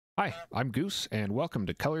Hi, I'm Goose, and welcome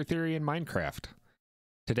to Color Theory in Minecraft.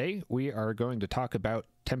 Today, we are going to talk about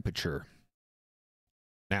temperature.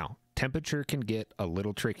 Now, temperature can get a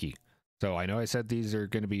little tricky. So I know I said these are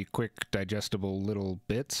going to be quick, digestible little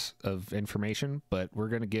bits of information, but we're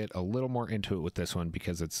going to get a little more into it with this one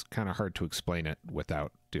because it's kind of hard to explain it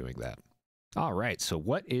without doing that. All right, so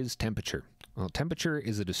what is temperature? Well, temperature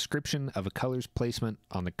is a description of a color's placement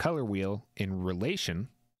on the color wheel in relation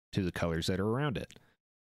to the colors that are around it.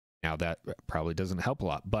 Now, that probably doesn't help a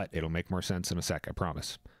lot, but it'll make more sense in a sec, I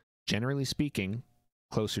promise. Generally speaking,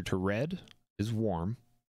 closer to red is warm,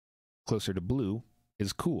 closer to blue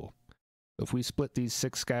is cool. If we split these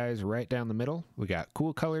six guys right down the middle, we got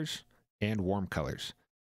cool colors and warm colors.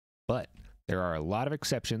 But there are a lot of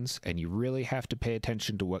exceptions, and you really have to pay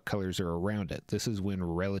attention to what colors are around it. This is when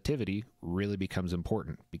relativity really becomes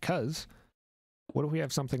important, because what if we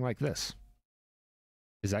have something like this?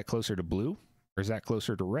 Is that closer to blue? Or is that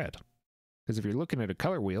closer to red? Because if you're looking at a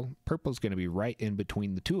color wheel, purple is going to be right in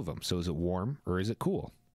between the two of them. So is it warm or is it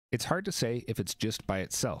cool? It's hard to say if it's just by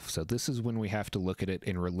itself. So this is when we have to look at it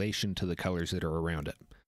in relation to the colors that are around it.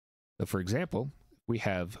 So for example, we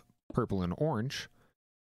have purple and orange.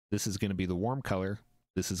 This is going to be the warm color.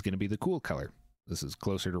 This is going to be the cool color. This is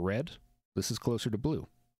closer to red. This is closer to blue.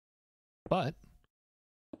 But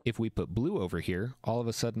if we put blue over here, all of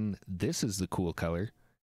a sudden this is the cool color.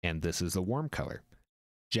 And this is the warm color.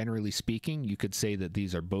 Generally speaking, you could say that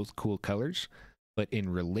these are both cool colors, but in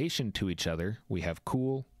relation to each other, we have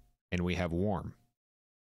cool and we have warm.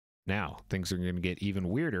 Now, things are going to get even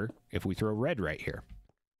weirder if we throw red right here.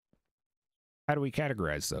 How do we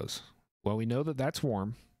categorize those? Well, we know that that's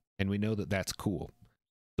warm, and we know that that's cool.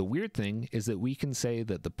 The weird thing is that we can say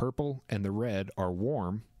that the purple and the red are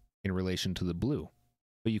warm in relation to the blue.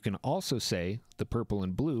 But you can also say the purple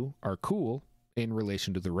and blue are cool in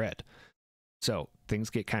relation to the red. So things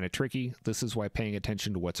get kind of tricky. This is why paying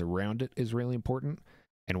attention to what's around it is really important,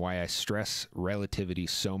 and why I stress relativity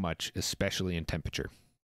so much, especially in temperature.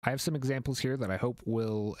 I have some examples here that I hope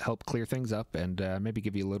will help clear things up and maybe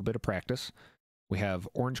give you a little bit of practice. We have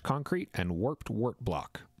orange concrete and warped wart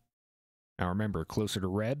block. Now remember, closer to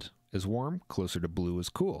red is warm, closer to blue is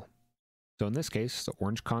cool. So in this case, the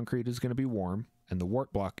orange concrete is going to be warm, and the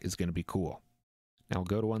wart block is going to be cool. Now we'll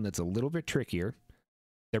go to one that's a little bit trickier.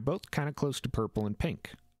 They're both kind of close to purple and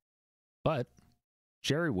pink, but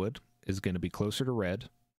cherrywood is going to be closer to red,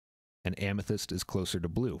 and amethyst is closer to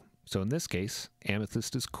blue. So in this case,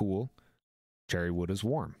 amethyst is cool, cherrywood is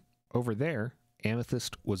warm. Over there,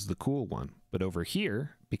 amethyst was the cool one, but over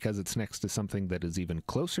here, because it's next to something that is even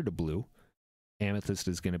closer to blue, amethyst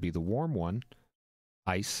is going to be the warm one,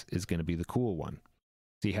 ice is going to be the cool one.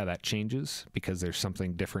 See how that changes because there's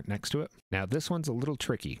something different next to it? Now this one's a little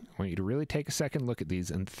tricky. I want you to really take a second look at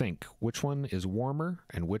these and think which one is warmer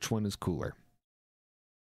and which one is cooler.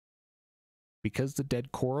 Because the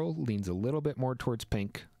dead coral leans a little bit more towards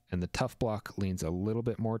pink and the tough block leans a little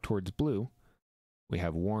bit more towards blue, we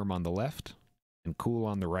have warm on the left and cool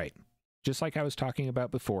on the right. Just like I was talking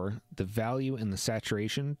about before, the value and the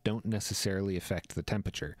saturation don't necessarily affect the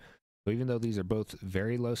temperature. So even though these are both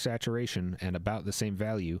very low saturation and about the same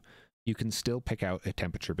value, you can still pick out a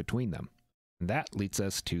temperature between them. And that leads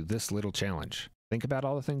us to this little challenge. Think about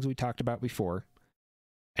all the things we talked about before,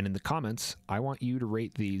 and in the comments, I want you to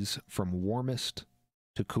rate these from warmest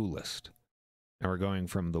to coolest. Now we're going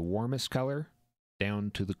from the warmest color down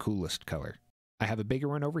to the coolest color. I have a bigger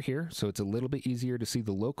one over here, so it's a little bit easier to see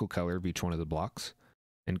the local color of each one of the blocks.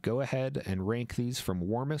 And go ahead and rank these from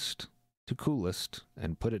warmest to coolest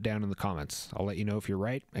and put it down in the comments. I'll let you know if you're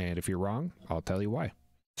right, and if you're wrong, I'll tell you why.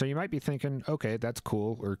 So you might be thinking, okay, that's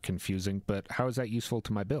cool or confusing, but how is that useful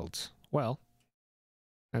to my builds? Well,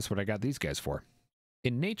 that's what I got these guys for.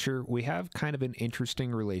 In nature, we have kind of an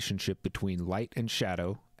interesting relationship between light and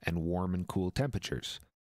shadow and warm and cool temperatures.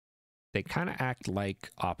 They kind of act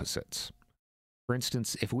like opposites. For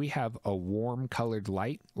instance, if we have a warm colored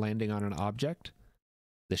light landing on an object,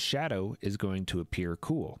 the shadow is going to appear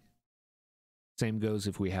cool. Same goes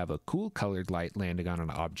if we have a cool colored light landing on an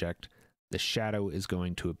object, the shadow is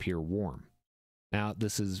going to appear warm. Now,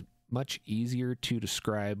 this is much easier to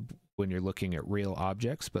describe when you're looking at real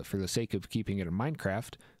objects, but for the sake of keeping it in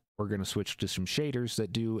Minecraft, we're going to switch to some shaders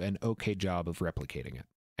that do an okay job of replicating it.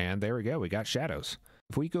 And there we go, we got shadows.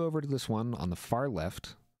 If we go over to this one on the far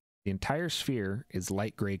left, the entire sphere is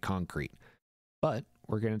light gray concrete, but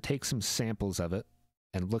we're going to take some samples of it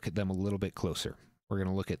and look at them a little bit closer. We're going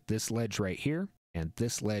to look at this ledge right here and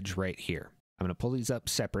this ledge right here. I'm going to pull these up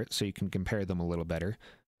separate so you can compare them a little better,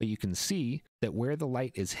 but you can see that where the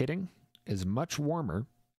light is hitting is much warmer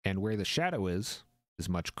and where the shadow is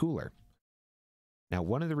much cooler. Now,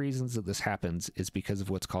 one of the reasons that this happens is because of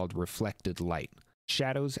what's called reflected light.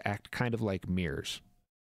 Shadows act kind of like mirrors.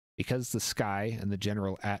 Because the sky and the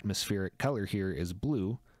general atmospheric color here is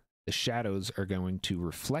blue, the shadows are going to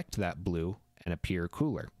reflect that blue and appear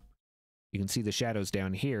cooler. You can see the shadows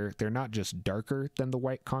down here. They're not just darker than the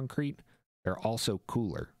white concrete, they're also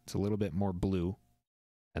cooler. It's a little bit more blue,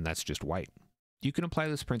 and that's just white. You can apply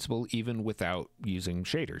this principle even without using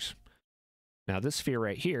shaders. Now this sphere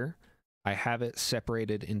right here, I have it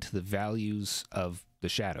separated into the values of the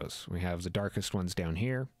shadows. We have the darkest ones down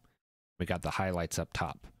here. We got the highlights up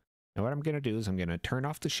top. Now what I'm going to do is I'm going to turn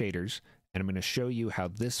off the shaders, and I'm going to show you how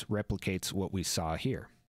this replicates what we saw here.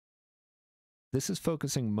 This is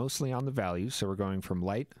focusing mostly on the values, so we're going from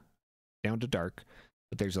light down to dark,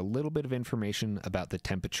 but there's a little bit of information about the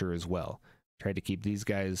temperature as well. Try to keep these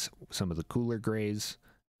guys some of the cooler grays,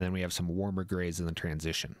 and then we have some warmer grays in the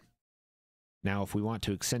transition. Now, if we want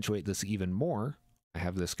to accentuate this even more, I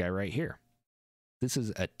have this guy right here. This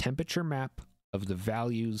is a temperature map of the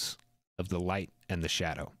values of the light and the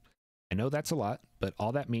shadow. I know that's a lot, but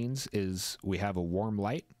all that means is we have a warm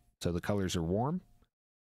light, so the colors are warm,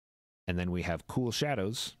 and then we have cool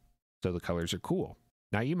shadows, so the colors are cool.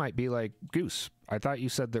 Now you might be like, Goose, I thought you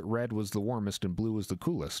said that red was the warmest and blue was the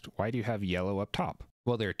coolest. Why do you have yellow up top?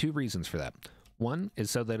 Well, there are two reasons for that. One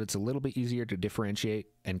is so that it's a little bit easier to differentiate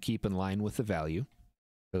and keep in line with the value,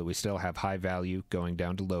 so that we still have high value going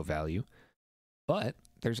down to low value. But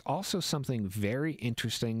there's also something very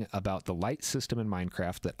interesting about the light system in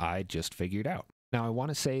Minecraft that I just figured out. Now, I want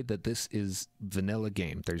to say that this is vanilla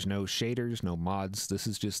game. There's no shaders, no mods. This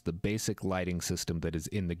is just the basic lighting system that is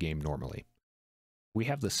in the game normally. We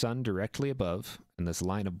have the sun directly above, and this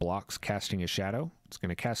line of blocks casting a shadow. It's going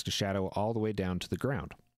to cast a shadow all the way down to the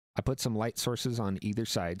ground. I put some light sources on either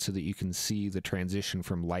side so that you can see the transition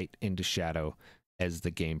from light into shadow as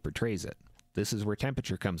the game portrays it. This is where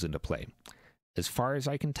temperature comes into play. As far as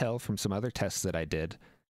I can tell from some other tests that I did,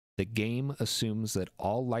 the game assumes that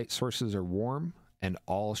all light sources are warm and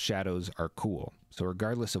all shadows are cool. So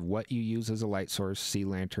regardless of what you use as a light source, sea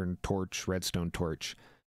lantern, torch, redstone torch,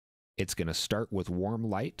 it's going to start with warm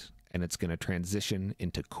light and it's going to transition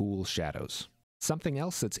into cool shadows. Something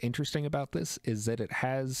else that's interesting about this is that it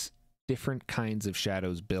has different kinds of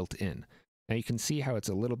shadows built in. Now you can see how it's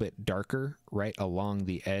a little bit darker right along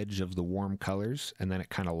the edge of the warm colors, and then it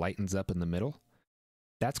kind of lightens up in the middle.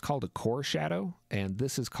 That's called a core shadow, and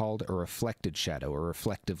this is called a reflected shadow, or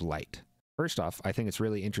reflective light. First off, I think it's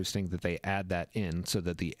really interesting that they add that in so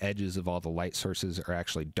that the edges of all the light sources are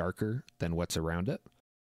actually darker than what's around it.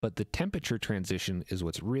 But the temperature transition is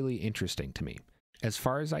what's really interesting to me. As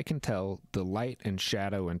far as I can tell, the light and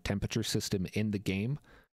shadow and temperature system in the game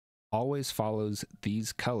always follows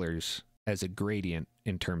these colors as a gradient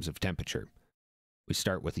in terms of temperature. We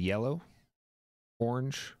start with yellow,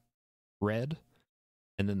 orange, red,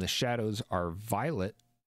 and then the shadows are violet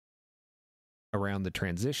around the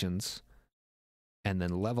transitions, and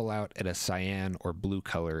then level out at a cyan or blue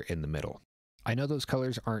color in the middle. I know those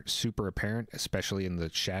colors aren't super apparent, especially in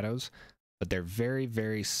the shadows, but they're very,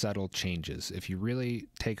 very subtle changes. If you really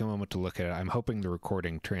take a moment to look at it, I'm hoping the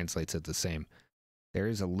recording translates it the same. There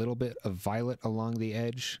is a little bit of violet along the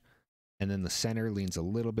edge, and then the center leans a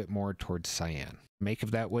little bit more towards cyan. Make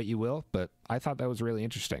of that what you will, but I thought that was really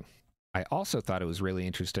interesting. I also thought it was really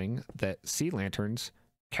interesting that sea lanterns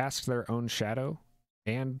cast their own shadow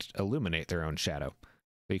and illuminate their own shadow.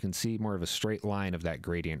 So you can see more of a straight line of that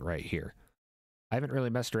gradient right here. I haven't really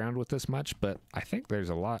messed around with this much, but I think there's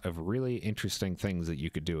a lot of really interesting things that you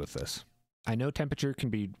could do with this. I know temperature can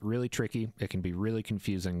be really tricky. It can be really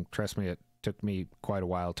confusing. Trust me, it took me quite a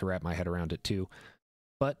while to wrap my head around it too.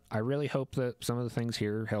 But I really hope that some of the things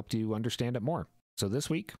here helped you understand it more. So this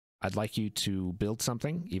week, I'd like you to build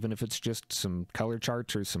something, even if it's just some color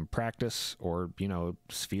charts or some practice or, a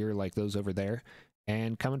sphere like those over there,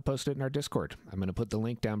 and come and post it in our Discord. I'm going to put the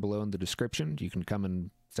link down below in the description. You can come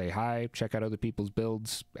and say hi, check out other people's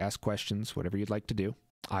builds, ask questions, whatever you'd like to do.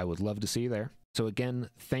 I would love to see you there. So again,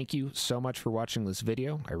 thank you so much for watching this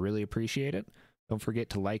video. I really appreciate it. Don't forget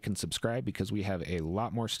to like and subscribe because we have a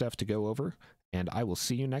lot more stuff to go over, and I will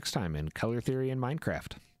see you next time in Color Theory in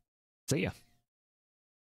Minecraft. See ya.